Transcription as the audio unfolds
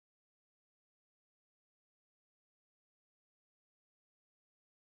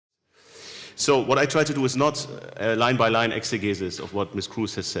So what I try to do is not a line-by-line exegesis of what Ms.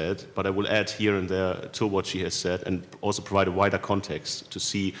 Kroes has said, but I will add here and there to what she has said and also provide a wider context to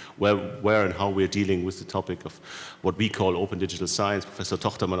see where and how we're dealing with the topic of what we call open digital science. Professor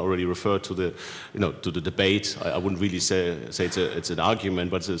Tochtermann already referred to the, to the debate. I wouldn't really say it's an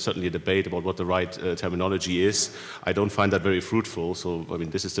argument, but it's certainly a debate about what the right terminology is. I don't find that very fruitful. So, I mean,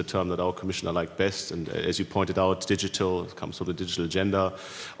 this is the term that our commissioner liked best. And as you pointed out, digital comes from the digital agenda.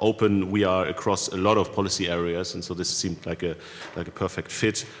 Open, we are across a lot of policy areas, and so this seemed like a perfect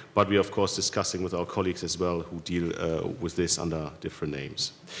fit. But we are, of course, discussing with our colleagues as well who deal with this under different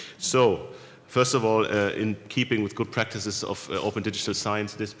names. So, first of all, in keeping with good practices of open digital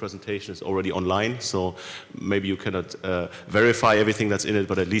science, this presentation is already online, so maybe you cannot verify everything that's in it,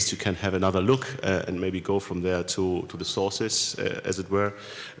 but at least you can have another look and maybe go from there to the sources, as it were,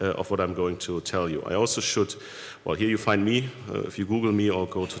 of what I'm going to tell you. I also should, well, here you find me. If you Google me or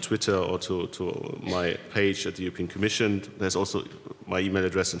go to Twitter or to my page at the European Commission, there's also my email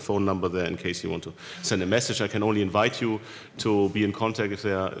address and phone number there in case you want to send a message. I can only invite you to be in contact if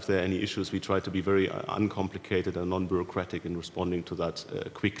there are any issues. We try to be very uncomplicated and non-bureaucratic in responding to that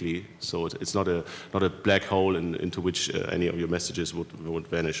quickly. So it's not a black hole into which any of your messages would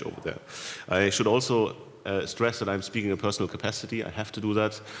vanish over there. I should also stress that I'm speaking in a personal capacity. I have to do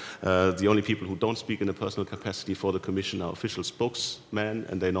that. The only people who don't speak in a personal capacity for the Commission are official spokesmen,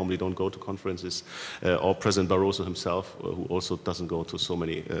 and they normally don't go to conferences, or President Barroso himself, who also doesn't go to so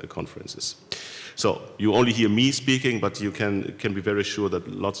many conferences. So you only hear me speaking, but you can be very sure that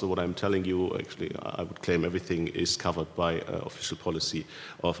lots of what I'm telling you, actually, I would claim everything is covered by official policy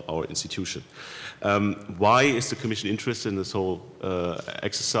of our institution. Why is the Commission interested in this whole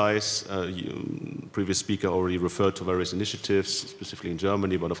exercise? Previous speaker already referred to various initiatives, specifically in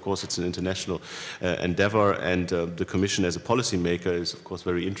Germany, but of course it's an international endeavor, and the Commission as a policymaker is of course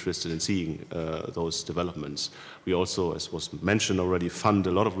very interested in seeing those developments. We also, as was mentioned already, fund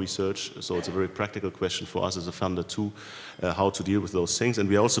a lot of research, so it's a very practical question for us as a funder too, how to deal with those things. And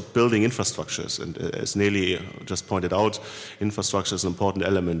we are also building infrastructures, and as Neelie just pointed out, infrastructure is an important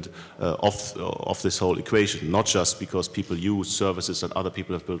element of this whole equation, not just because people use services that other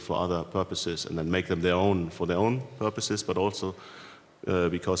people have built for other purposes and then make them their own for their own purposes, but also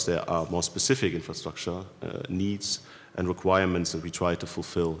because there are more specific infrastructure needs and requirements that we try to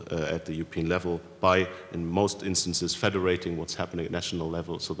fulfill at the European level by, in most instances, federating what's happening at national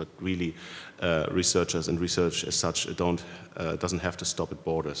level so that really researchers and research as such doesn't have to stop at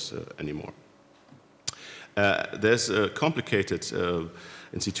borders anymore. There's a complicated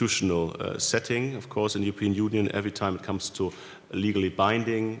institutional setting, of course, in the European Union. Every time it comes to legally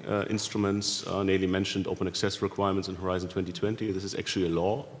binding instruments, Neelie mentioned open access requirements in Horizon 2020. This is actually a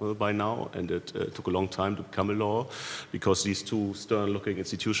law by now, and it took a long time to become a law because these two stern-looking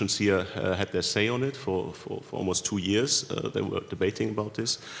institutions here had their say on it for almost 2 years. They were debating about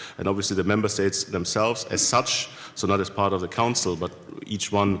this, and obviously the member states themselves as such, so not as part of the council, but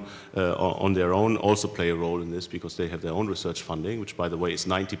each one on their own, also play a role in this because they have their own research funding, which by the way is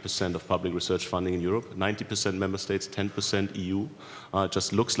 90% of public research funding in Europe, 90% member states, 10% EU. It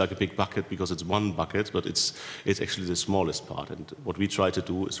just looks like a big bucket because it's one bucket, but it's actually the smallest part. And what we try to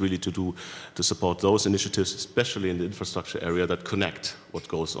do is really to support those initiatives, especially in the infrastructure area, that connect what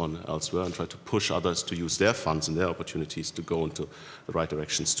goes on elsewhere and try to push others to use their funds and their opportunities to go into the right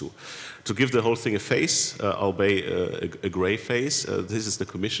directions too. To give the whole thing a face, albeit a gray face, this is the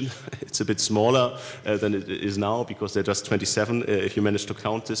Commission. It's a bit smaller than it is now because they're just 27 if you manage to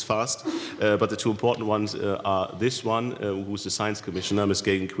count this fast. But the two important ones are this one, who's the Science Commissioner, Ms.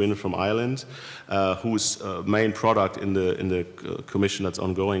 Gagan-Quinn from Ireland, whose main product in the commission that's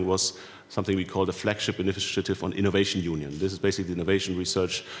ongoing was something we call the flagship initiative on Innovation Union. This is basically the innovation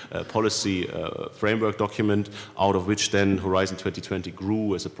research policy framework document, out of which then Horizon 2020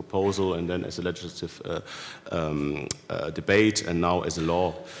 grew as a proposal and then as a legislative debate and now as a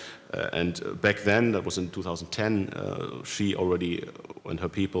law. And back then, that was in 2010, she already, and her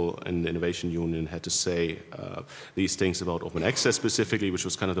people in the Innovation Union had to say these things about open access specifically, which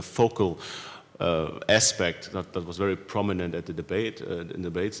was kind of the focal aspect that was very prominent at the debate, in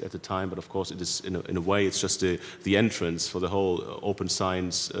debates at the time. But of course, it is in a way, it's just the entrance for the whole open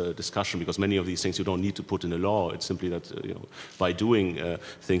science discussion, because many of these things you don't need to put in a law. It's simply that by doing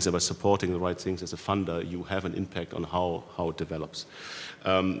things and by supporting the right things as a funder, you have an impact on how it develops.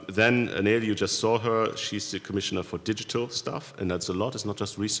 Then Neelie, you just saw her. She's the Commissioner for digital stuff, and that's a lot. It's not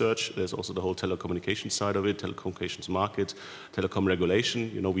just research. There's also the whole telecommunications side of it, telecommunications market, telecom regulation.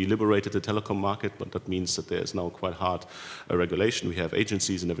 We liberated the telecom market, but that means that there is now quite hard regulation. We have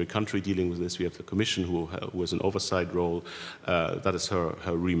agencies in every country dealing with this. We have the Commission who has an oversight role. That is her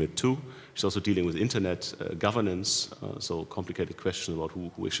remit too. She's also dealing with internet governance, so complicated questions about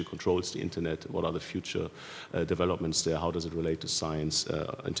who actually controls the internet, what are the future developments there, how does it relate to science,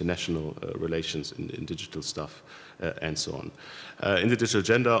 international relations in digital stuff, and so on. In the digital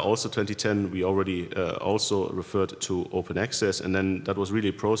agenda, also 2010, we already also referred to open access, and then that was really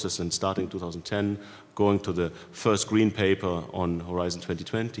a process, and starting 2010, going to the first green paper on Horizon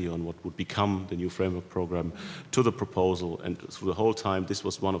 2020, on what would become the new framework program, to the proposal, and through the whole time, this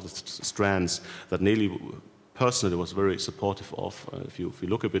was one of the strands that Neelie personally was very supportive of. If you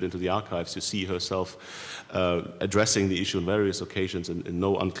look a bit into the archives, you see herself addressing the issue on various occasions in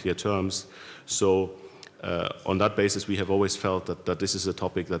no unclear terms. So on that basis, we have always felt that this is a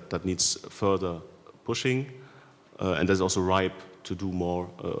topic that needs further pushing, and that's also ripe to do more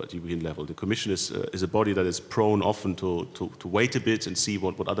at the European level. The Commission is a body that is prone often to wait a bit and see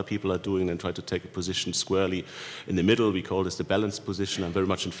what other people are doing and try to take a position squarely in the middle. We call this the balanced position. I'm very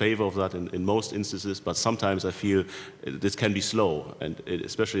much in favor of that in most instances, but sometimes I feel this can be slow, and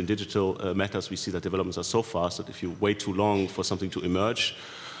especially in digital matters, we see that developments are so fast that if you wait too long for something to emerge,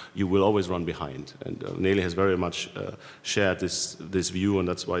 you will always run behind. And Neelie has very much shared this view, and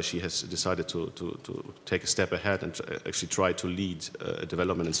that's why she has decided to take a step ahead and actually try to lead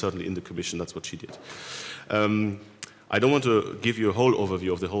development, and certainly in the Commission, that's what she did. I don't want to give you a whole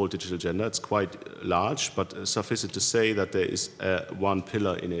overview of the whole digital agenda. It's quite large, but suffice it to say that there is one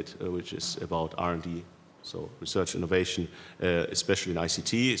pillar in it, which is about R&D. So research, innovation, especially in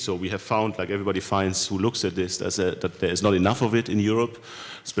ICT. So we have found, like everybody finds who looks at this, that there is not enough of it in Europe,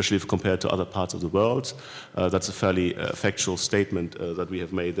 especially if compared to other parts of the world. That's a fairly factual statement that we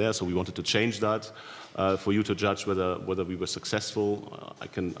have made there. So we wanted to change that for you to judge whether we were successful. I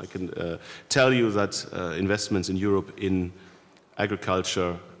can tell you that investments in Europe in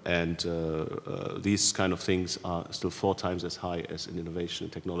agriculture and these kind of things are still 4 times as high as in innovation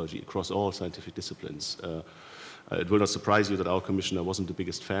and technology across all scientific disciplines. It will not surprise you that our commissioner wasn't the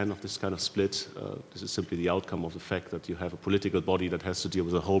biggest fan of this kind of split. This is simply the outcome of the fact that you have a political body that has to deal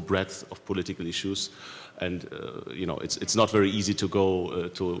with a whole breadth of political issues. And you know, it's not very easy to go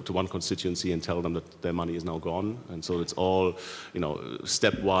to one constituency and tell them that their money is now gone. And so it's all, you know,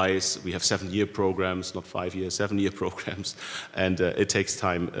 stepwise. We have 7-year programs, not 5-year, 7-year programs, and it takes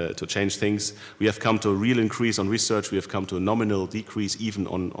time to change things. We have come to a real increase on research. We have come to a nominal decrease even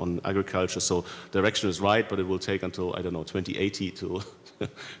on agriculture. So direction is right, but it will take until, I don't know, 2080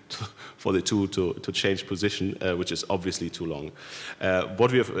 for the two to change position, which is obviously too long.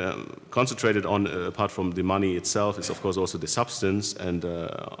 What we have concentrated on, apart from the money itself, is of course also the substance, and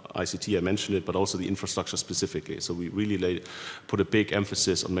ICT, I mentioned it, but also the infrastructure specifically. So we really put a big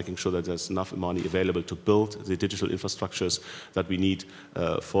emphasis on making sure that there's enough money available to build the digital infrastructures that we need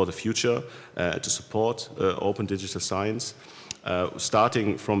for the future to support open digital science.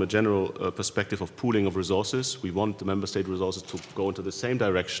 Starting from a general perspective of pooling of resources, we want the member state resources to go into the same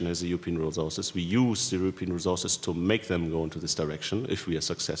direction as the European resources. We use the European resources to make them go into this direction if we are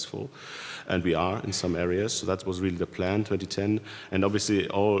successful, and we are in some areas. So that was really the plan, 2010. And obviously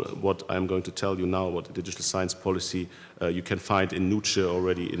all what I'm going to tell you now about the digital science policy, you can find in Nuce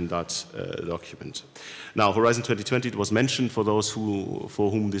already in that document. Now, Horizon 2020, it was mentioned for those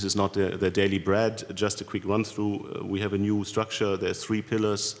for whom this is not their daily bread. Just a quick run through. We have a new structure. There are 3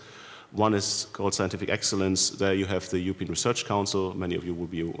 pillars. One is called scientific excellence. There you have the European Research Council. Many of you will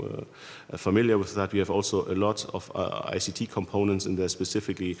be familiar with that. We have also a lot of ICT components in there,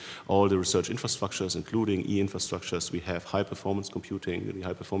 specifically all the research infrastructures, including e-infrastructures. We have high-performance computing, the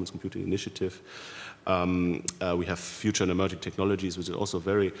high-performance computing initiative. We have future and emerging technologies, which is also a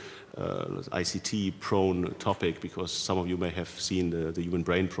very ICT-prone topic, because some of you may have seen the Human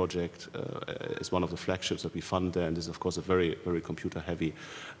Brain Project as one of the flagships that we fund there, and this is, of course, a very, very computer-heavy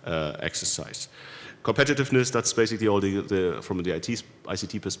exercise. Competitiveness, that's basically all from the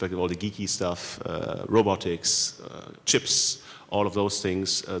ICT perspective, all the geeky stuff, robotics, chips, all of those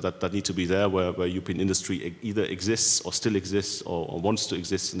things that need to be there where European industry either exists or still exists or wants to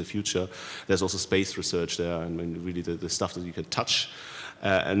exist in the future. There's also space research there, and really the stuff that you can touch.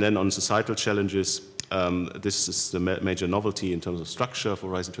 And then on societal challenges, this is the major novelty in terms of structure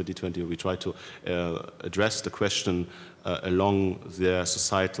for Horizon 2020. We try to address the question along their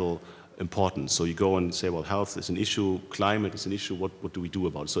societal important. So you go and say, well, health is an issue, climate is an issue, what do we do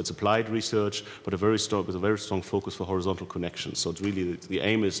about it? So it's applied research, but with a very strong focus for horizontal connections. So it's really, the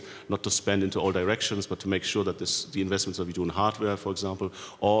aim is not to spend into all directions, but to make sure that the investments that we do in hardware, for example,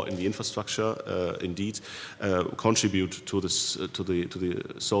 or in the infrastructure, indeed, contribute to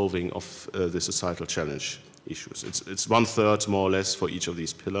the solving of the societal challenge issues. It's 1/3 more or less for each of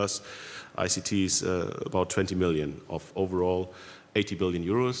these pillars. ICT is about 20 million of overall 80 billion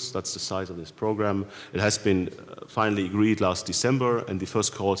euros. That's the size of this program. It has been finally agreed last December, and the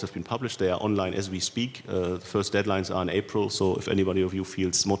first calls have been published. They are online as we speak. The first deadlines are in April, so if anybody of you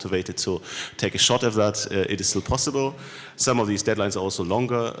feels motivated to take a shot at that, it is still possible. Some of these deadlines are also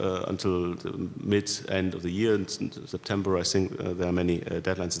longer, until the mid-end of the year. In September, I think there are many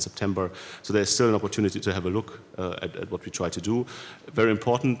deadlines in September. So there's still an opportunity to have a look at what we try to do. Very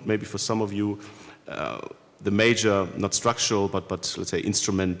important, maybe for some of you, the major, not structural, but let's say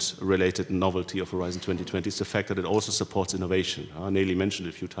instrument-related novelty of Horizon 2020 is the fact that it also supports innovation. Neelie mentioned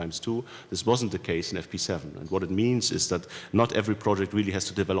it a few times too. This wasn't the case in FP7. And what it means is that not every project really has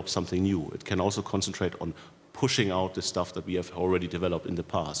to develop something new. It can also concentrate on pushing out the stuff that we have already developed in the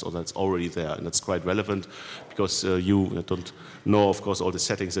past, or that's already there. And that's quite relevant because you don't know, of course, all the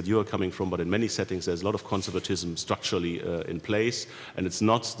settings that you are coming from, but in many settings there's a lot of conservatism structurally in place. And it's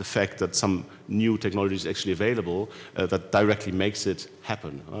not the fact that some new technology is actually available that directly makes it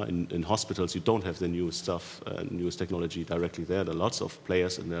happen. In hospitals, you don't have the newest stuff, newest technology directly there. There are lots of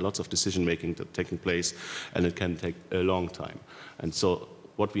players and there are lots of decision making that taking place, and it can take a long time. And so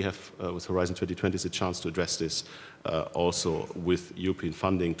what we have with Horizon 2020 is a chance to address this also with European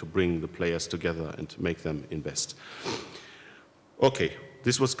funding to bring the players together and to make them invest. Okay,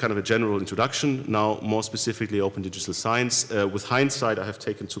 this was kind of a general introduction. Now, more specifically, open digital science. With hindsight, I have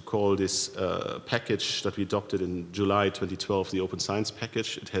taken to call this package that we adopted in July 2012 the Open Science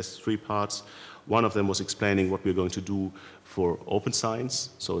Package. It has 3 parts. One of them was explaining what we're going to do for open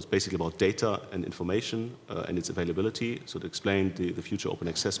science. So it's basically about data and information and its availability. So it explained the future open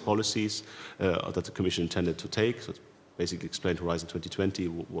access policies that the Commission intended to take. So it's basically explained Horizon 2020,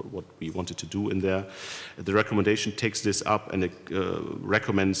 what we wanted to do in there. The recommendation takes this up and it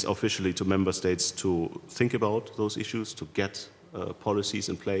recommends officially to member states to think about those issues, to get policies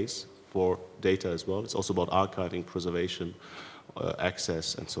in place for data as well. It's also about archiving, preservation,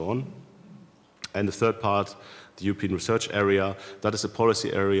 access, and so on. And the third part, the European Research Area, that is a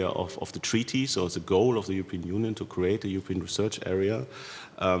policy area of the treaty, so it's a goal of the European Union to create a European Research Area.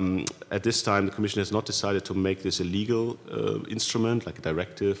 At this time, the Commission has not decided to make this a legal instrument, like a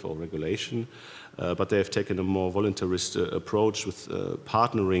directive or regulation, but they have taken a more voluntarist approach with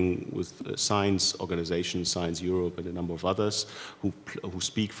partnering with science organizations, Science Europe and a number of others who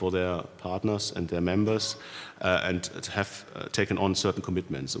speak for their partners and their members and have taken on certain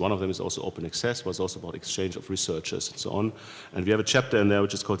commitments. One of them is also open access, but it's also about exchange of researchers and so on. And we have a chapter in there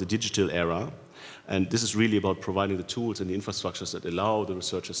which is called the Digital Era. And this is really about providing the tools and the infrastructures that allow the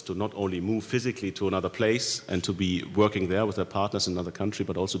researchers to not only move physically to another place and to be working there with their partners in another country,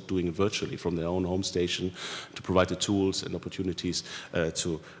 but also doing it virtually from their own home station to provide the tools and opportunities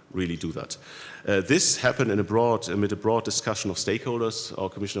to really do that. This happened amid a broad discussion of stakeholders. Our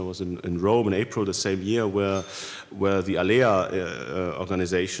commissioner was in Rome in April the same year where the ALEA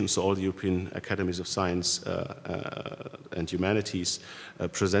organization, so all the European Academies of Science and Humanities,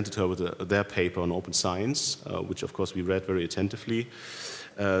 presented her with their paper on open science, which of course we read very attentively.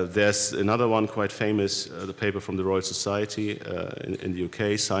 There's another one quite famous, the paper from the Royal Society in the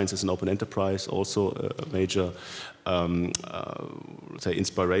UK, Science as an Open Enterprise, also a major let's say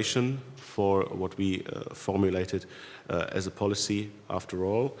inspiration for what we formulated as a policy after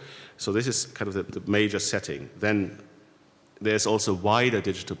all. So this is kind of the major setting. Then there's also a wider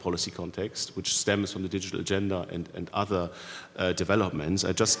digital policy context, which stems from the digital agenda and other developments.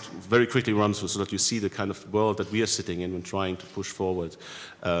 I just very quickly run through so that you see the kind of world that we are sitting in when trying to push forward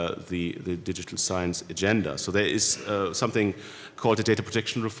the digital science agenda. So there is something called the data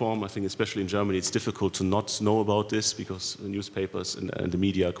protection reform. I think especially in Germany it's difficult to not know about this because the newspapers and the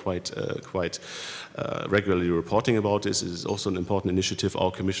media are quite regularly reporting about this. It is also an important initiative. Our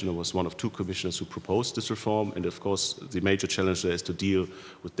commissioner was one of 2 commissioners who proposed this reform, and of course the major challenge there is to deal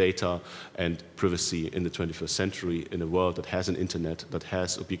with data and privacy in the 21st century in a world that has an internet, that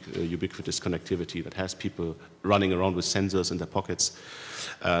has ubiquitous connectivity, that has people running around with sensors in their pockets.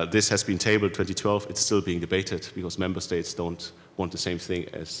 This has been tabled 2012. It's still being debated because member states don't want the same thing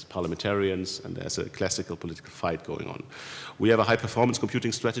as parliamentarians, and there's a classical political fight going on. We have a high-performance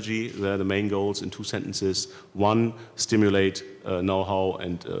computing strategy. There are the main goals in 2 sentences. 1, stimulate know-how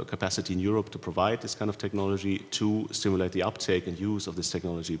and capacity in Europe to provide this kind of technology, to stimulate the uptake and use of this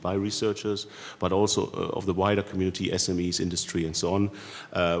technology by researchers, but also of the wider community, SMEs, industry, and so on.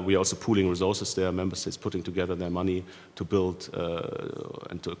 We are also pooling resources there, member states putting together their money to build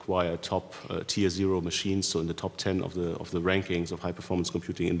and to acquire top tier 0 machines, so in the top 10 of the rankings of high-performance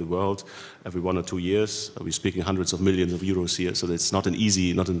computing in the world every 1 or 2 years. We're speaking hundreds of millions of euros here, so it's not an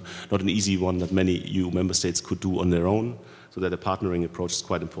easy one that many EU member states could do on their own. So that a partnering approach is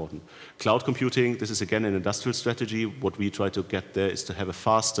quite important. Cloud computing, this is again an industrial strategy. What we try to get there is to have a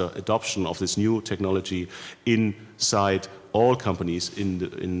faster adoption of this new technology inside all companies in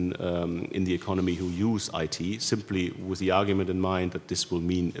the economy who use IT, simply with the argument in mind that this will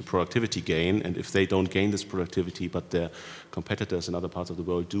mean a productivity gain, and if they don't gain this productivity but their competitors in other parts of the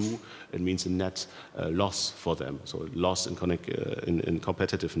world do, it means a net loss for them, so a loss in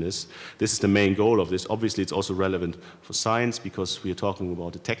competitiveness. This is the main goal of this. Obviously it's also relevant for science because we are talking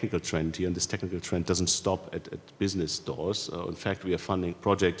about a technical trend here, and this technical trend doesn't stop at business doors. In fact, we are funding a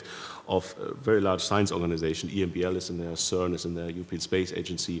project of a very large science organization, EMBL is in there, CERN is in there, European Space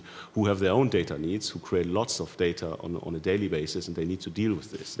Agency, who have their own data needs, who create lots of data on a daily basis, and they need to deal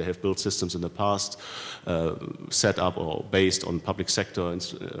with this. They have built systems in the past, set up or based on public sector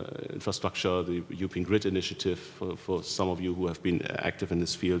infrastructure. The European Grid Initiative, for some of you who have been active in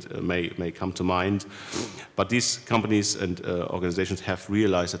this field, may come to mind. But these companies and organizations have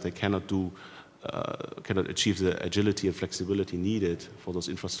realized that they cannot achieve the agility and flexibility needed for those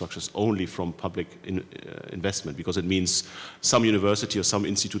infrastructures only from public investment, because it means some university or some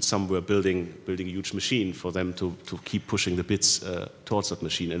institute somewhere building a huge machine for them to keep pushing the bits towards that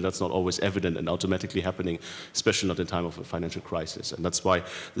machine, and that's not always evident and automatically happening, especially not in time of a financial crisis. And that's why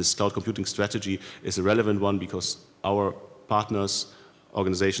this cloud computing strategy is a relevant one, because our partners,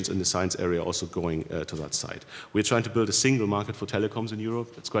 organizations in the science area are also going to that side. We're trying to build a single market for telecoms in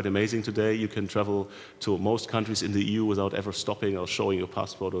Europe. It's quite amazing today. You can travel to most countries in the EU without ever stopping or showing your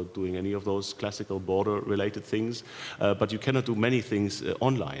passport or doing any of those classical border-related things. But you cannot do many things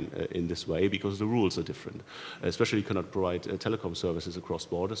online in this way because the rules are different. Especially you cannot provide telecom services across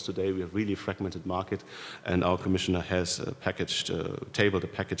borders today. We have really fragmented market, and our commissioner has tabled a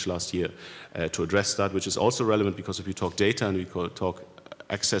package last year to address that, which is also relevant because if you talk data and we talk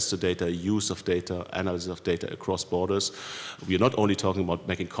access to data, use of data, analysis of data across borders. We are not only talking about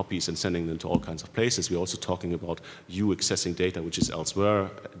making copies and sending them to all kinds of places, we're also talking about you accessing data which is elsewhere,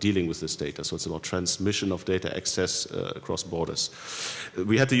 dealing with this data. So it's about transmission of data, access across borders.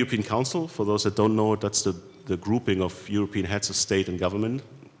 We had the European Council. For those that don't know, that's the grouping of European heads of state and government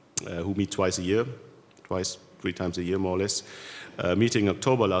who meet three times a year more or less. Meeting in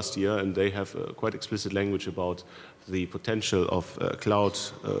October last year, and they have quite explicit language about the potential of cloud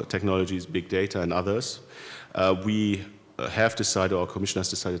technologies, big data and others. We have decided, our commission has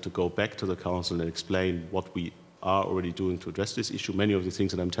decided to go back to the council and explain what we are already doing to address this issue. Many of the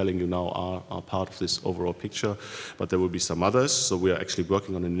things that I'm telling you now are part of this overall picture, but there will be some others. So we are actually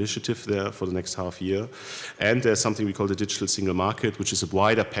working on an initiative there for the next half year. And there's something we call the digital single market, which is a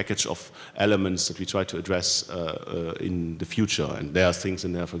wider package of elements that we try to address in the future. And there are things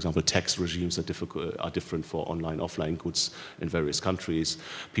in there, for example, tax regimes are different for online, offline goods in various countries.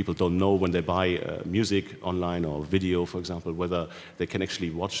 People don't know when they buy music online or video, for example, whether they can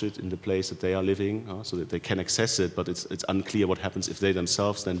actually watch it in the place that they are living, so that they can access it, but it's unclear what happens if they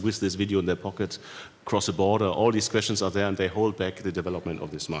themselves then with this video in their pocket cross a border. All these questions are there and they hold back the development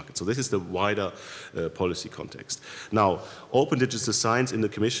of this market. So this is the wider policy context. Now, open digital science in the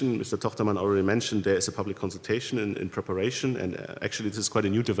Commission, Mr. Tochtermann already mentioned there is a public consultation in preparation, and actually this is quite a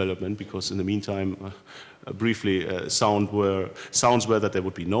new development because in the meantime, briefly, sounds were that there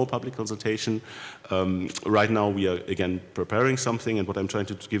would be no public consultation. Right now we are again preparing something, and what I'm trying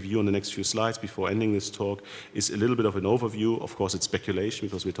to give you on the next few slides before ending this talk is a little bit of an overview. Of course it's speculation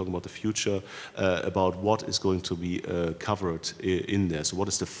because we're talking about the future, about what is going to be covered in there. So what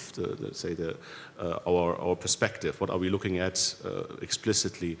is our perspective? What are we looking at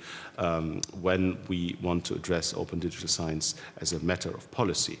explicitly when we want to address open digital science as a matter of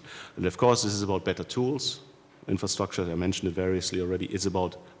policy? And of course this is about better tools. Infrastructure, I mentioned it variously already, is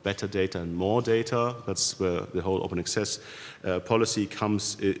about better data and more data. That's where the whole open access policy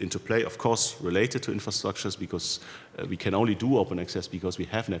comes into play, of course related to infrastructures, because we can only do open access because we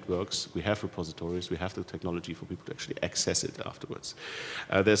have networks, we have repositories, we have the technology for people to actually access it afterwards.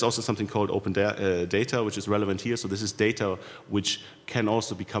 There's also something called open data, which is relevant here. So this is data which can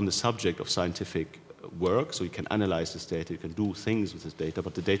also become the subject of scientific work. So you can analyze this data, you can do things with this data,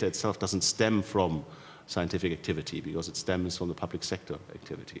 but the data itself doesn't stem from scientific activity, because it stems from the public sector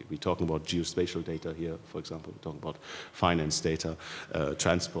activity. We're talking about geospatial data here, for example. We're talking about finance data,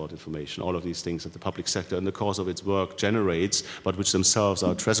 transport information, all of these things that the public sector in the course of its work generates, but which themselves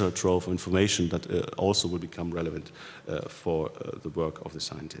are a treasure trove of information that also will become relevant for the work of the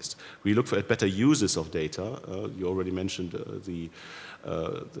scientist. We look at better uses of data. You already mentioned the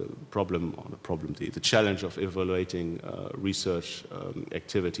challenge of evaluating research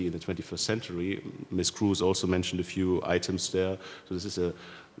activity in the 21st century. Ms. Kroes also mentioned a few items there. So this is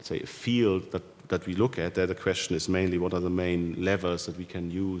let's say, a field that we look at. There the question is mainly what are the main levers that we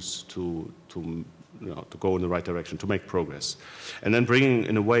can use to go in the right direction, to make progress. And then bringing,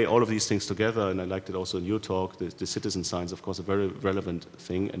 in a way, all of these things together, and I liked it also in your talk, the citizen science, of course, a very relevant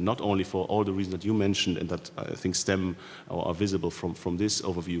thing, and not only for all the reasons that you mentioned and that I think stem or are visible from this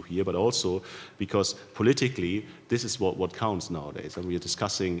overview here, but also because politically, this is what counts nowadays. And we are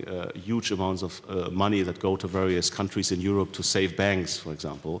discussing huge amounts of money that go to various countries in Europe to save banks, for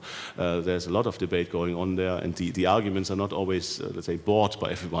example. There's a lot of debate going on there, and the arguments are not always, let's say, bought by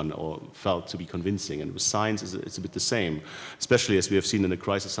everyone or felt to be convincing. And with science, it's a bit the same, especially as we have seen in the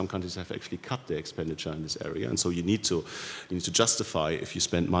crisis, some countries have actually cut their expenditure in this area. And so you need to justify if you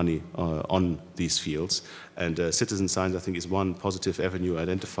spend money on these fields. And citizen science, I think, is one positive avenue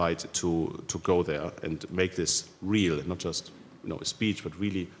identified to go there and make this real, and not just a speech, but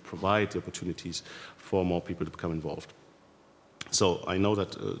really provide the opportunities for more people to become involved. So I know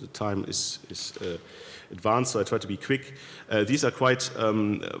that the time is advanced, so I try to be quick. These are quite,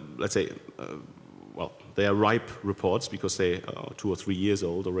 let's say, well, they are ripe reports because they are 2 or 3 years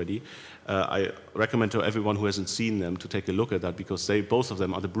old already. I recommend to everyone who hasn't seen them to take a look at that, because both of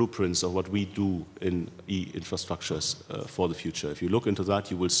them are the blueprints of what we do in e-infrastructures for the future. If you look into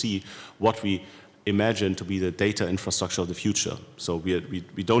that, you will see what we imagine to be the data infrastructure of the future. So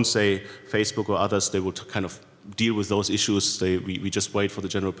we don't say Facebook or others, they will kind of deal with those issues. We just wait for the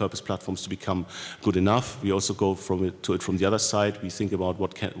general purpose platforms to become good enough. We also go from it from the other side. We think about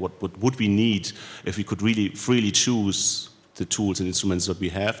what would we need if we could really freely choose the tools and instruments that we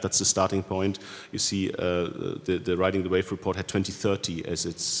have. That's the starting point. You see the Riding the Wave report had 2030 as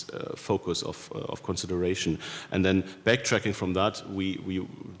its focus of consideration. And then backtracking from that, we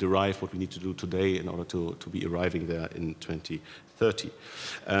derive what we need to do today in order to be arriving there in 2030.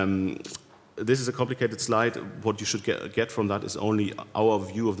 This is a complicated slide. What you should get from that is only our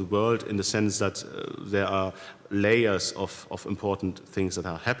view of the world, in the sense that there are layers of important things that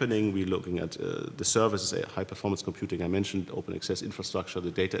are happening. We're looking at the services, high-performance computing. I mentioned open access infrastructure, the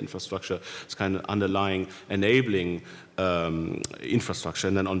data infrastructure. It's kind of underlying, enabling infrastructure.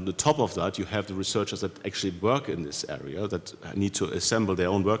 And then on the top of that, you have the researchers that actually work in this area, that need to assemble their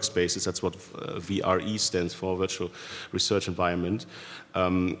own workspaces. That's what VRE stands for, Virtual Research Environment.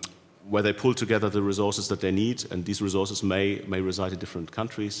 Where they pull together the resources that they need, and these resources may reside in different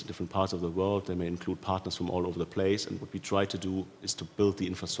countries, different parts of the world. They may include partners from all over the place, and what we try to do is to build the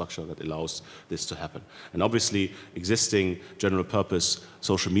infrastructure that allows this to happen. And obviously, existing general purpose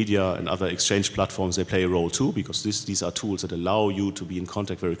social media and other exchange platforms, they play a role too, because these are tools that allow you to be in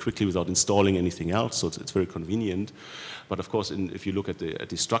contact very quickly without installing anything else, so it's very convenient. But of course, if you look at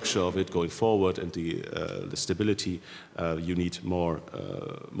the structure of it going forward and the stability, you need more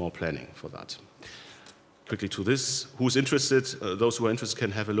planning for that. Quickly to this, who's interested? Those who are interested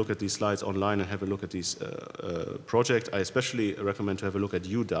can have a look at these slides online and have a look at these projects. I especially recommend to have a look at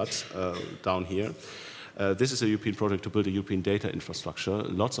UDAT down here. This is a European project to build a European data infrastructure.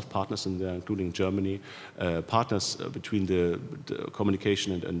 Lots of partners in there, including Germany. Partners between the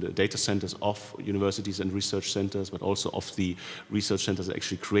communication and the data centers of universities and research centers, but also of the research centers that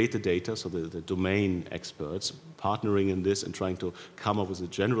actually create the data, so the domain experts partnering in this and trying to come up with a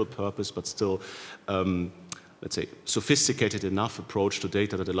general purpose, but still let's say, sophisticated enough approach to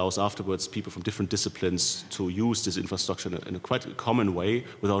data that allows afterwards people from different disciplines to use this infrastructure in a quite common way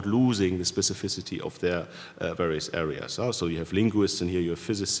without losing the specificity of their various areas. So you have linguists in here, you have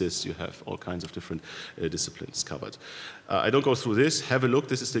physicists, you have all kinds of different disciplines covered. I don't go through this. Have a look.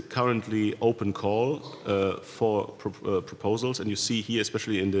 This is the currently open call for proposals, and you see here,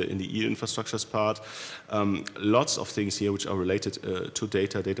 especially in the e-infrastructures part, lots of things here which are related to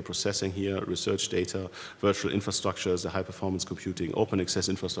data processing here, research data, virtual infrastructures, the high-performance computing, open access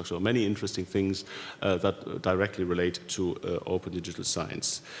infrastructure, many interesting things that directly relate to open digital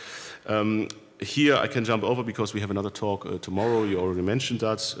science. Here I can jump over because we have another talk tomorrow. You already mentioned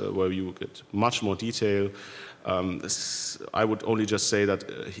that, where you get much more detail. I would only just say that,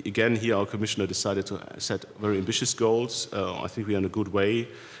 again, here our commissioner decided to set very ambitious goals. I think we are in a good way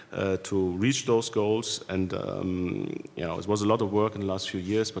to reach those goals, and you know, it was a lot of work in the last few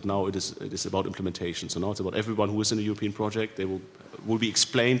years, but now it is about implementation. So now it's about everyone who is in the European project. They will be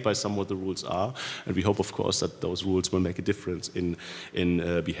explained by some what the rules are, and we hope, of course, that those rules will make a difference in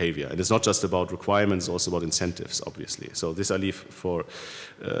behavior. And it's not just about requirements, it's also about incentives, obviously. So this I leave for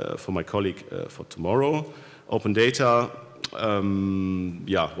my colleague for tomorrow. Open data,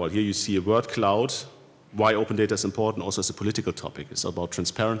 yeah, well, here you see a word cloud. Why open data is important also as a political topic. It's about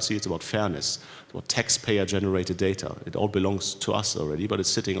transparency, it's about fairness, it's about taxpayer-generated data. It all belongs to us already, but it's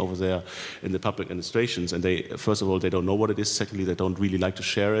sitting over there in the public administrations, and they, first of all, they don't know what it is. Secondly, they don't really like to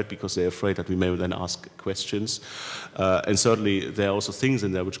share it because they're afraid that we may then ask questions. And certainly, there are also things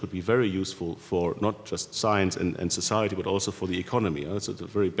in there which could be very useful for not just science and society, but also for the economy. It's a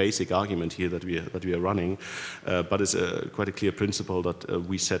very basic argument here that we are running, but it's quite a clear principle that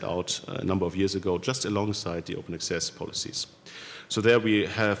we set out a number of years ago, just alongside the open access policies. So there we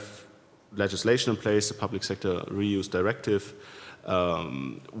have legislation in place, the Public Sector Reuse Directive,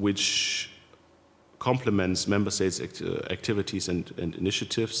 which complements member states' activities and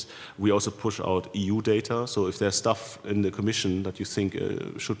initiatives. We also push out EU data, so if there's stuff in the Commission that you think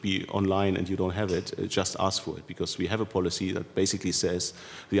should be online and you don't have it, just ask for it, because we have a policy that basically says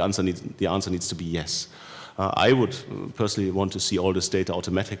the answer needs to be yes. I would personally want to see all this data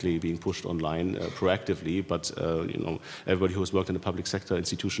automatically being pushed online proactively, but you know, everybody who has worked in the public sector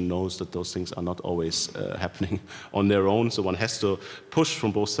institution knows that those things are not always happening on their own. So one has to push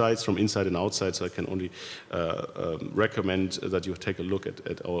from both sides, from inside and outside. So I can only recommend that you take a look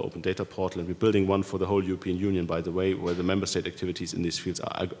at our open data portal, and we're building one for the whole European Union, by the way, where the member state activities in these fields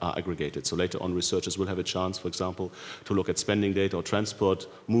are aggregated. So later on, researchers will have a chance, for example, to look at spending data or transport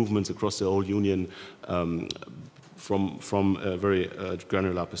movements across the whole union, from a very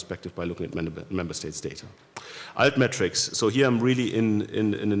granular perspective by looking at member states' data. Altmetrics. So here I'm really in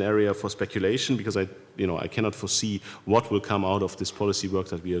an area for speculation, because I cannot foresee what will come out of this policy work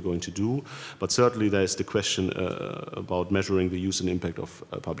that we are going to do. But certainly there's the question about measuring the use and impact of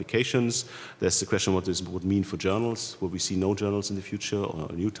publications. There's the question what this would mean for journals. Will we see no journals in the future, or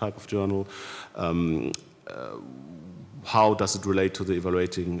a new type of journal? How does it relate to the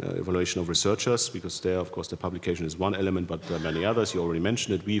evaluation of researchers? Because there, of course, the publication is one element, but there are many others. You already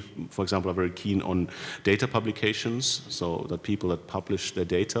mentioned it. We, for example, are very keen on data publications, so that people that publish their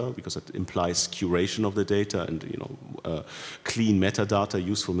data, because it implies curation of the data and clean metadata,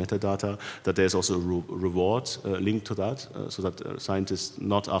 useful metadata, that there's also a reward linked to that, so that scientists,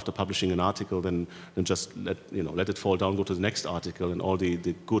 not after publishing an article, then just let it fall down, go to the next article, and all the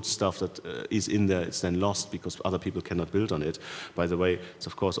good stuff that is in there, it's then lost because other people cannot build on it. By the way, it's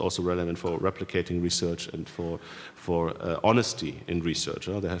of course also relevant for replicating research and for honesty in research.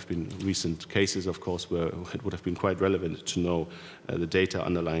 There have been recent cases, of course, where it would have been quite relevant to know the data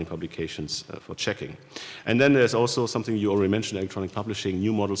underlying publications for checking. And then there's also something you already mentioned, electronic publishing,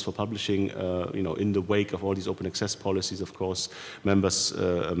 new models for publishing. In the wake of all these open access policies, of course,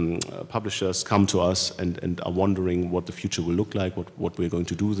 publishers come to us and are wondering what the future will look like, what we're going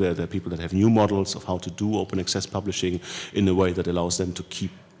to do there. There are people that have new models of how to do open access publishing in a way that allows them to keep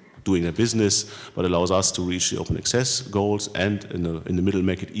doing their business, but allows us to reach the open access goals, and in the middle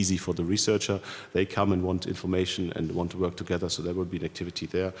make it easy for the researcher. They come and want information and want to work together, so there will be an activity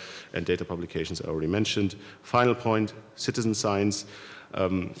there. And data publications I already mentioned. Final point, citizen science.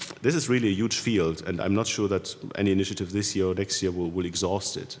 This is really a huge field, and I'm not sure that any initiative this year or next year will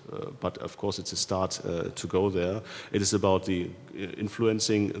exhaust it. But of course, it's a start to go there. It is about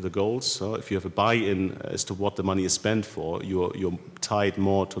influencing the goals. So if you have a buy-in as to what the money is spent for, you're tied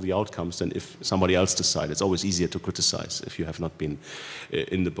more to the outcomes than if somebody else decides. It's always easier to criticize if you have not been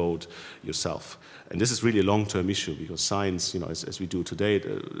in the boat yourself. And this is really a long-term issue, because science, as we do today,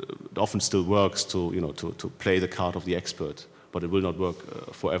 it often still works to play the card of the expert. But it will not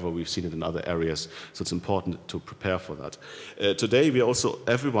work forever. We've seen it in other areas, so it's important to prepare for that. Today, we also,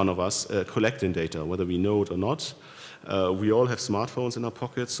 every one of us, collecting data, whether we know it or not. We all have smartphones in our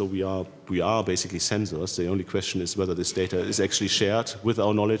pockets, so we are basically sensors. The only question is whether this data is actually shared with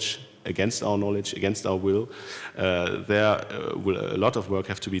our knowledge, against our will. There will a lot of work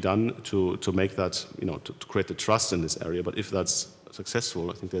have to be done to make that, to create the trust in this area. But if that's successful.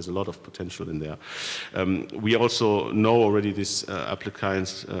 I think there's a lot of potential in there. We also know already these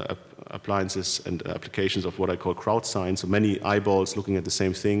appliances and applications of what I call crowd science. So many eyeballs looking at the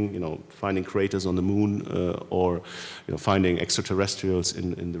same thing, finding craters on the moon or finding extraterrestrials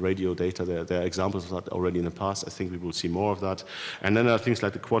in the radio data. There are examples of that already in the past. I think we will see more of that. And then there are things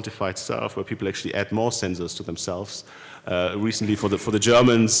like the quantified stuff where people actually add more sensors to themselves. Recently, for the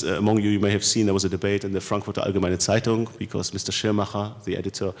Germans, among you may have seen there was a debate in the Frankfurter Allgemeine Zeitung because Mr. Schirmacher, the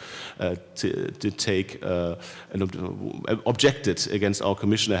editor, did take objected against our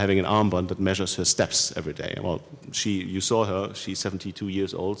commissioner having an armband that measures her steps every day. Well, you saw her, she's 72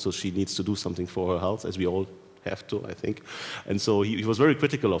 years old, so she needs to do something for her health, as we all have to, I think. And so he was very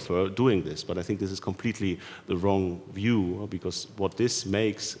critical of her doing this, but I think this is completely the wrong view, because what this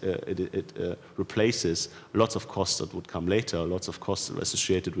makes, it replaces lots of costs that would come later, lots of costs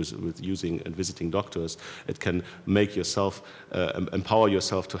associated with using and visiting doctors. It can make yourself, empower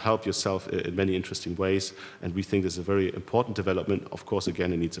yourself to help yourself in many interesting ways, and we think this is a very important development. Of course,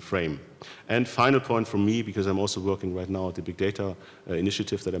 again, it needs a frame. And final point from me, because I'm also working right now at the Big Data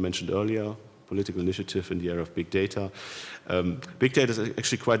initiative that I mentioned earlier, political initiative in the area of big data. Big data is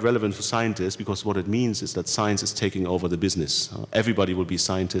actually quite relevant for scientists because what it means is that science is taking over the business. Everybody will be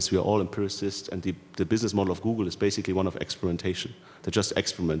scientists, we are all empiricists, and the business model of Google is basically one of experimentation. They just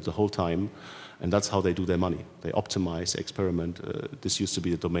experiment the whole time, and that's how they do their money. They optimize, experiment. This used to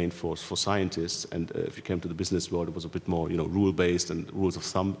be the domain for scientists, and if you came to the business world, it was a bit more rule-based and rules of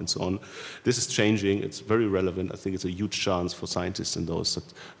thumb and so on. This is changing, it's very relevant. I think it's a huge chance for scientists and those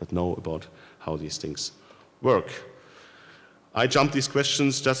that know about how these things work. I jumped these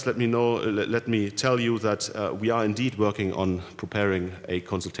questions, just let me tell you that we are indeed working on preparing a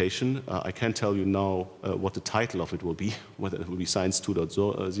consultation. I can't tell you now what the title of it will be, whether it will be Science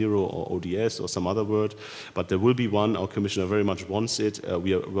 2.0 or ODS or some other word, but there will be one. Our commissioner very much wants it.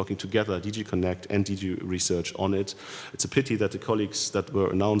 We are working together, DG Connect and DG Research, on it. It's a pity that the colleagues that were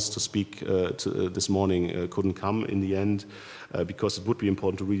announced to speak this morning couldn't come in the end, because it would be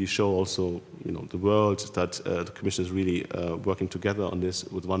important to really show also the world that the Commission is really working together on this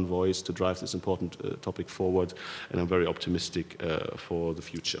with one voice to drive this important topic forward, and I'm very optimistic for the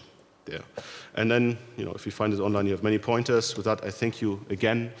future there. And then, if you find it online, you have many pointers. With that, I thank you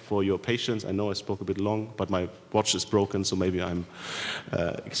again for your patience. I know I spoke a bit long, but my watch is broken, so maybe I'm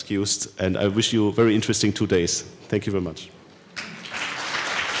excused. And I wish you a very interesting 2 days. Thank you very much.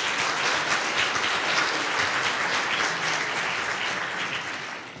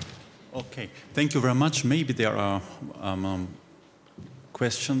 Okay, thank you very much. Maybe there are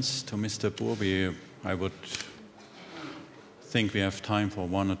questions to Mr. Buhr. I would think we have time for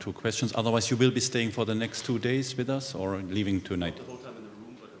 1 or 2 questions. Otherwise, you will be staying for the next 2 days with us or leaving tonight? The whole time in the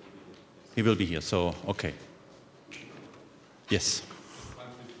room, but he will be here, so okay. Yes. I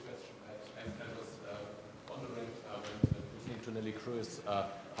was wondering, when listening to Neelie Kroes,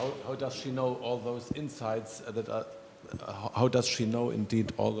 how does she know all those insights that are? How does she know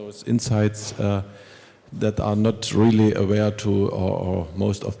indeed all those insights that are not really aware to or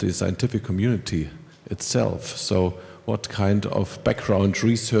most of the scientific community itself? So what kind of background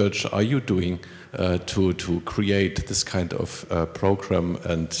research are you doing to create this kind of program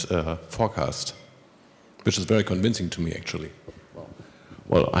and forecast? Which is very convincing to me, actually.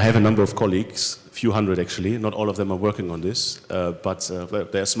 Well, I have a number of colleagues, a few hundred actually. Not all of them are working on this, but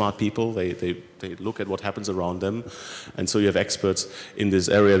they're smart people. They look at what happens around them. And so you have experts in this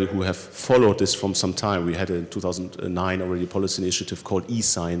area who have followed this from some time. We had in 2009 already a policy initiative called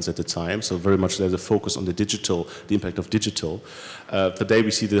e-science at the time. So very much there's a focus on the digital, the impact of digital. Today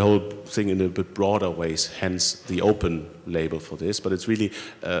we see the whole thing in a bit broader ways, hence the open label for this. But it's really,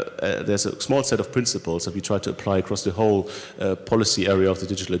 there's a small set of principles that we try to apply across the whole policy area of the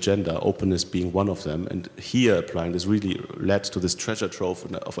digital agenda, openness being one of them. And here applying this really led to this treasure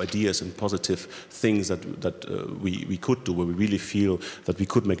trove of ideas and positive things that we could do, where we really feel that we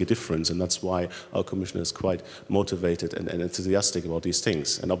could make a difference. And that's why our commissioner is quite motivated and enthusiastic about these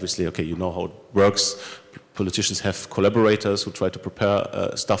things. And obviously, okay, you know how it works. Politicians have collaborators who try to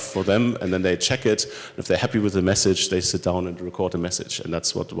prepare stuff for them, and then they check it. And if they're happy with the message, they sit down and record a message. And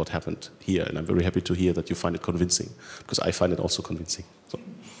that's what happened here. And I'm very happy to hear that you find it convincing, because I find it also convincing. So.